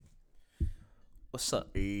What's up,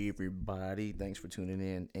 everybody? Thanks for tuning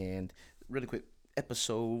in. And really quick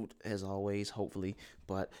episode, as always, hopefully.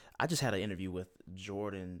 But I just had an interview with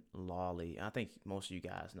Jordan Lawley. I think most of you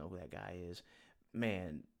guys know who that guy is.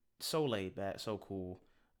 Man, so laid back, so cool.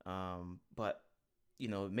 But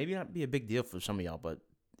maybe not be a big deal for some of y'all, but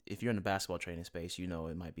if you're in the basketball training space,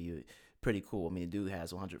 it might be pretty cool. I mean, the dude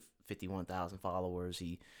has 151,000 followers.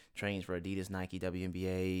 He trains for Adidas, Nike,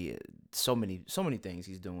 WNBA. So many things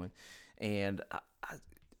he's doing, and I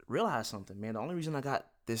realized something, man. The only reason I got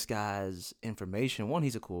this guy's information, one,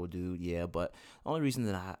 he's a cool dude, yeah, but the only reason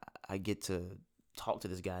that I get to talk to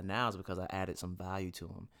this guy now is because I added some value to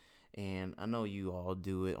him. And I know you all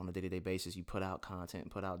do it on a day to day basis. You put out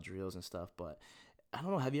content, put out drills and stuff, but I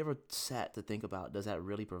don't know. Have you ever sat to think about, does that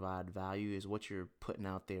really provide value? Is what you're putting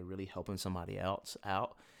out there really helping somebody else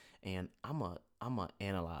out? And I'm a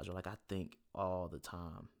analyzer. Like, I think all the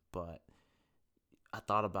time, but I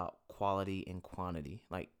thought about quality and quantity.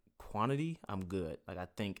 Like, quantity, I'm good. Like, I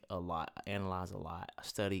think a lot, I analyze a lot, I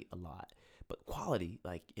study a lot. But quality,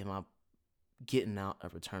 like, am I getting out a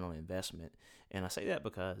return on investment? And I say that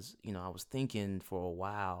because I was thinking for a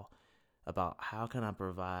while about how can I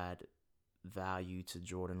provide value to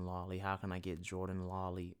Jordan Lawley? How can I get Jordan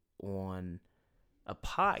Lawley on a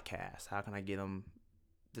podcast? How can I get him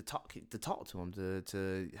to talk to him,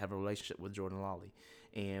 to have a relationship with Jordan Lawley?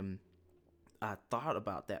 And I thought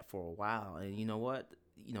about that for a while, and you know what?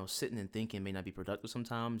 Sitting and thinking may not be productive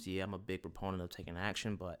sometimes. Yeah, I'm a big proponent of taking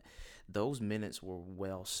action, but those minutes were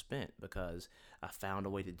well spent because I found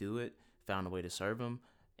a way to do it, found a way to serve them,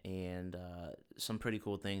 and some pretty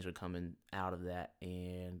cool things are coming out of that.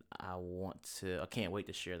 And I can't wait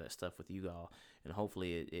to share that stuff with you all, and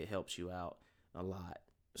hopefully it helps you out a lot.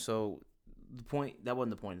 So that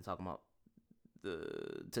wasn't the point of talking about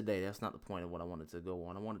today. That's not the point of what I wanted to go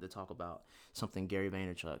on. I wanted to talk about something Gary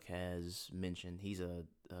Vaynerchuk has mentioned. He's a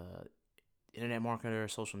internet marketer,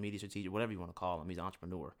 social media strategic, whatever you want to call him. He's an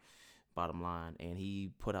entrepreneur, bottom line, and he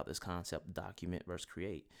put out this concept: document versus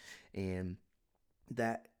create, and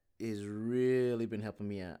that is really been helping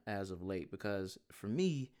me as of late because for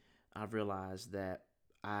me, I've realized that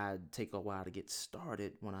I take a while to get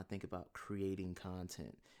started when I think about creating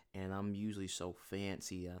content, and I'm usually so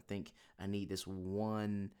fancy. I think I need this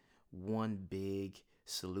one big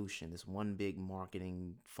solution, this one big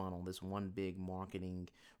marketing funnel, this one big marketing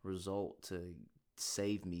result to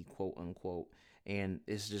save me, quote unquote. And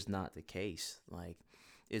it's just not the case. Like,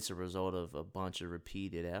 it's a result of a bunch of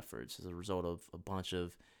repeated efforts. It's a result of a bunch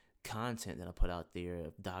of content that I put out there,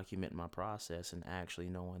 of documenting my process and actually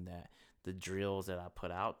knowing that the drills that I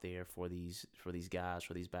put out there for these guys,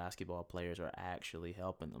 for these basketball players, are actually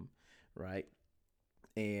helping them, right?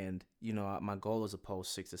 And my goal is to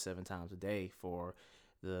post 6 to 7 times a day for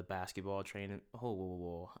the basketball training. Oh, whoa, whoa,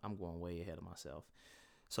 whoa! I'm going way ahead of myself.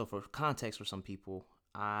 So for context, for some people,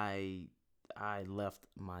 I left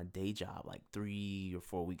my day job like 3 or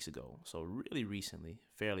 4 weeks ago. So really recently,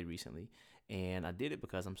 fairly recently, and I did it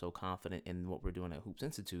because I'm so confident in what we're doing at Hoops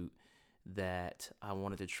Institute that I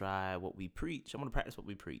wanted to try what we preach. I want to practice what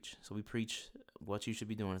we preach. So we preach what you should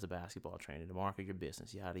be doing as a basketball trainer to market your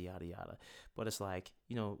business, yada yada yada. But it's like,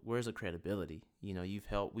 where's the credibility? We've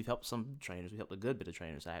helped some trainers, we helped a good bit of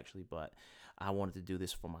trainers actually, but I wanted to do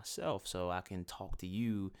this for myself so I can talk to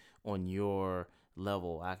you on your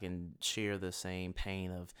level. I can share the same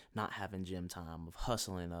pain of not having gym time, of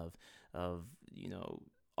hustling, of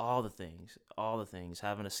all the things,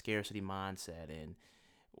 having a scarcity mindset, and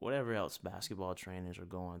whatever else basketball trainers are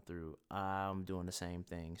going through. I'm doing the same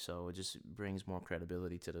thing, so it just brings more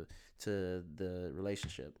credibility to the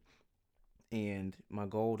relationship. And my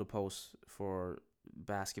goal to post for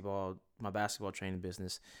my basketball training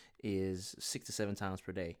business, is 6 to 7 times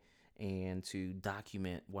per day, and to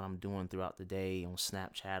document what I'm doing throughout the day on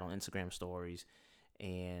Snapchat, on Instagram stories,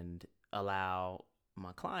 and allow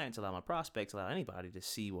my prospects, allow anybody to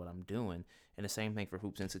see what I'm doing. And the same thing for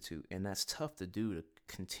Hoops Institute. And that's tough to do, to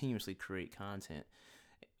continuously create content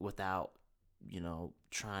without,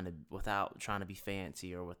 without trying to be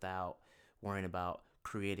fancy, or without worrying about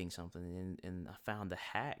creating something. And I found the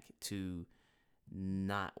hack to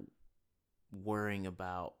not worrying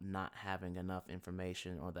about not having enough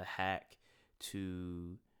information, or the hack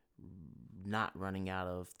to not running out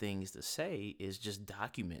of things to say, is just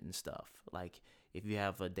documenting stuff. Like, if you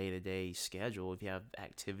have a day-to-day schedule, if you have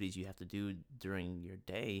activities you have to do during your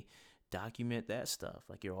day, document that stuff.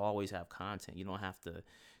 Like, you'll always have content. You don't have to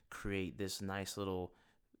create this nice little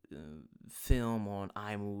uh, film on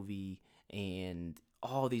iMovie and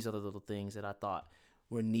all these other little things that I thought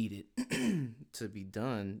were needed to be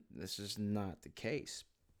done. That's just not the case.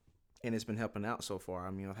 and it's been helping out so far.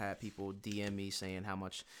 I mean, I've had people DM me saying how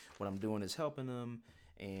much what I'm doing is helping them,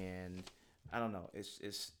 and I don't know. It's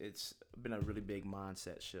been a really big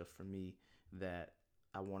mindset shift for me that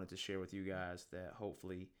I wanted to share with you guys that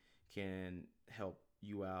hopefully can help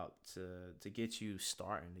you out to get you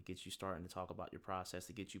starting to talk about your process,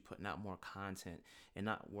 to get you putting out more content and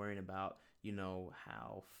not worrying about,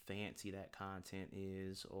 how fancy that content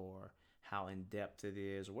is or how in depth it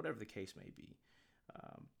is or whatever the case may be.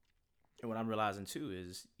 Um, and what I'm realizing too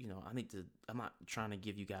is, I'm not trying to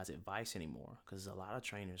give you guys advice anymore because a lot of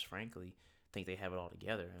trainers, frankly, think they have it all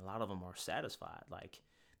together. And a lot of them are satisfied. Like,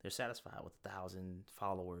 they're satisfied with 1,000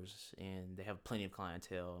 followers and they have plenty of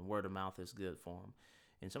clientele and word of mouth is good for them.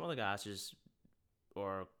 And some other guys just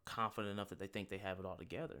are confident enough that they think they have it all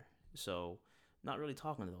together. So, not really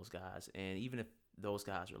talking to those guys. And even if those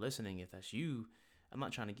guys are listening, if that's you, I'm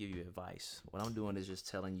not trying to give you advice. What I'm doing is just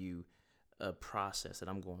telling you a process that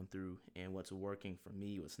I'm going through and what's working for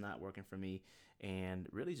me, what's not working for me, and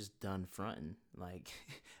really just done fronting. Like,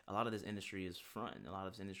 a lot of this industry is fronting. A lot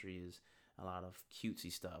of this industry is a lot of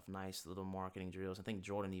cutesy stuff, nice little marketing drills. I think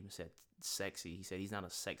Jordan even said sexy. He said he's not a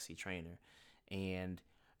sexy trainer, and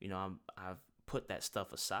I've put that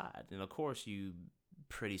stuff aside. And of course, you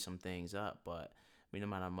pretty some things up, but I mean, no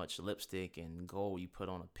matter how much lipstick and gold you put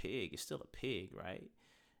on a pig, it's still a pig, right?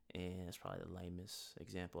 And it's probably the lamest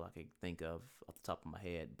example I could think of off the top of my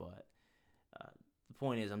head. But the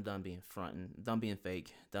point is, I'm done being fronting, done being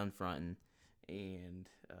fake, done fronting, and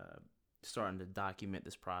starting to document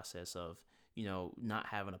this process of, not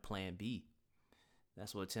having a plan B.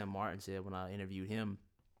 That's what Tim Martin said when I interviewed him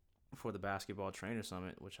for the Basketball Trainer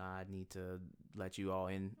Summit, which I need to let you all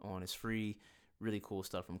in on. It's free. Really cool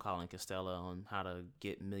stuff from Colin Costella on how to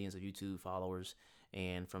get millions of YouTube followers,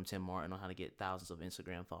 and from Tim Martin on how to get thousands of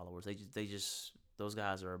Instagram followers. They just those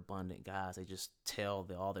guys are abundant guys. They just tell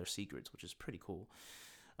all their secrets, which is pretty cool.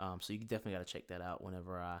 So you definitely got to check that out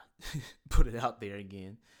whenever I put it out there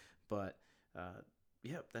again. But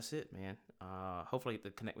yep, that's it, man. Hopefully I get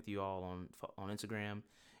to connect with you all on Instagram.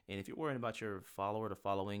 And if you're worried about your follower to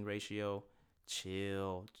following ratio,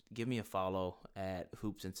 chill. Give me a follow at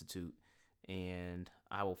Hoops Institute, and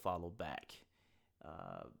I will follow back.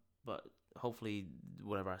 But hopefully,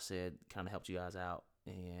 whatever I said kind of helped you guys out.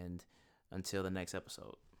 And until the next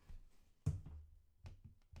episode.